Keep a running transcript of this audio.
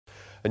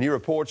A new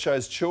report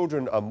shows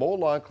children are more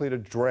likely to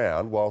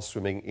drown while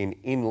swimming in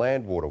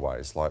inland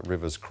waterways like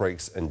rivers,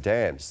 creeks and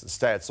dams. The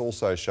stats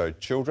also show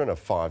children are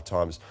 5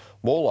 times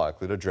more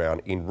likely to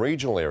drown in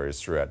regional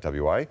areas throughout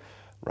WA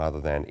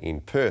rather than in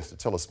Perth. To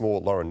tell us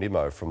more, Lauren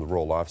Nimmo from the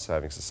Royal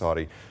Lifesaving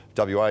Society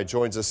WA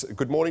joins us.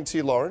 Good morning to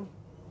you, Lauren.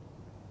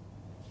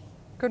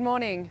 Good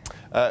morning.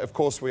 Of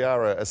course, we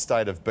are a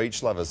state of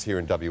beach lovers here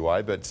in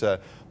WA,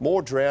 but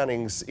more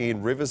drownings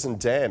in rivers and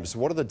dams.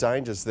 What are the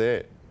dangers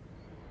there?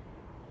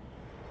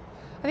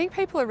 I think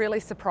people are really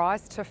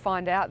surprised to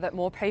find out that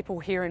more people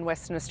here in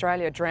Western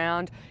Australia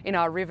drowned in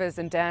our rivers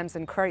and dams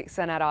and creeks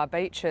than at our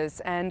beaches.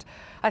 And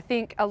I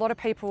think a lot of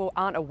people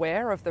aren't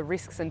aware of the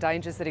risks and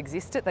dangers that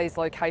exist at these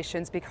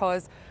locations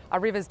because our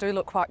rivers do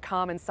look quite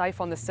calm and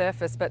safe on the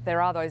surface, but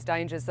there are those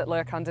dangers that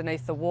lurk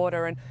underneath the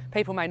water and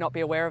people may not be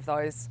aware of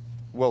those.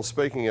 Well,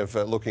 speaking of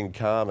looking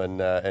calm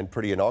and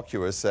pretty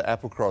innocuous,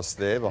 Applecross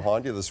there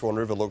behind you, the Swan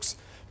River looks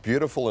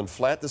beautiful and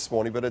flat this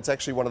morning, but it's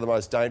actually one of the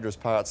most dangerous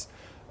parts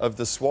of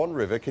the Swan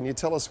River. Can you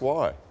tell us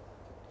why?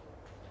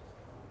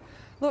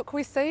 Look,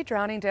 we see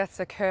drowning deaths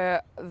occur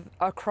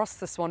across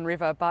the Swan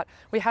River, but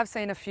we have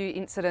seen a few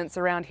incidents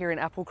around here in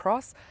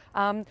Applecross.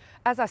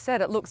 As I said,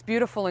 it looks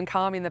beautiful and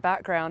calm in the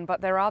background, but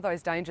there are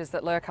those dangers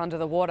that lurk under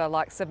the water,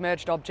 like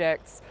submerged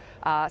objects,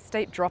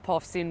 steep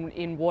drop-offs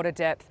in water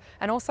depth,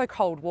 and also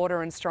cold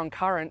water and strong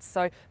currents.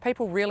 So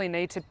people really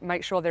need to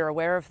make sure they're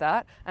aware of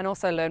that and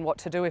also learn what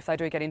to do if they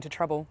do get into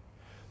trouble.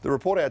 The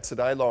report out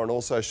today, Lauren,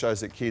 also shows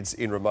that kids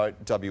in remote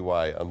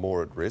WA are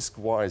more at risk.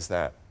 Why is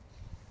that?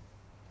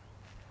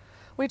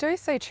 We do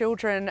see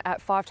children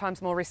at 5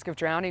 times more risk of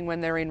drowning when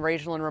they're in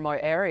regional and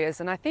remote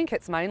areas, and I think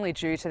it's mainly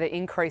due to the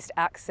increased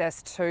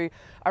access to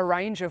a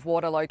range of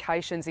water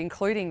locations,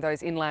 including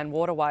those inland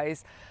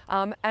waterways,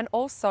 and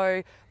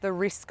also the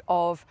risk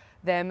of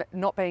them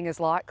not being as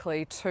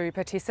likely to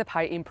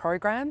participate in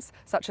programs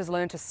such as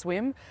Learn to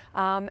Swim,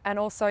 and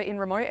also in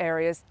remote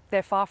areas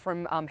they're far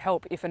from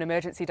help if an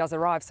emergency does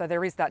arrive, so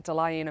there is that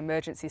delay in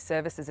emergency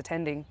services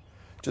attending.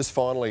 Just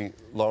finally,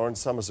 Lauren,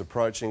 summer's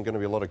approaching, going to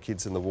be a lot of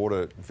kids in the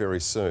water very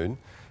soon.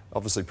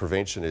 Obviously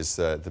prevention is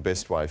the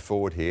best way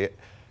forward here.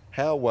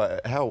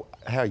 How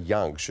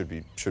young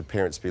should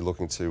parents be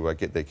looking to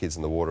get their kids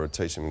in the water and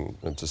teach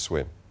them to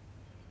swim?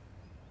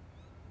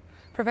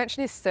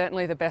 Prevention is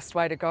certainly the best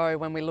way to go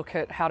when we look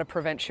at how to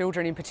prevent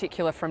children in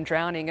particular from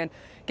drowning, and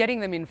getting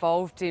them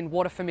involved in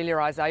water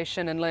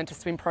familiarisation and Learn to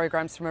Swim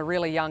programs from a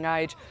really young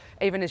age,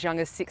 even as young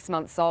as 6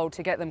 months old,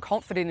 to get them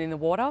confident in the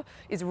water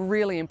is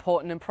really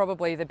important and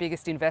probably the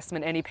biggest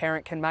investment any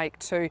parent can make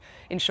to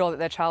ensure that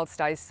their child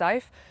stays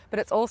safe. But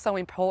it's also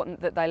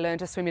important that they learn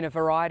to swim in a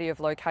variety of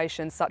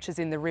locations, such as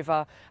in the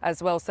river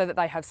as well, so that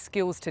they have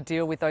skills to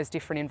deal with those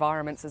different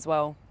environments as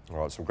well. All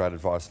right, some great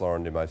advice,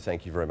 Lauren Nimmo.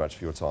 Thank you very much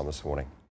for your time this morning.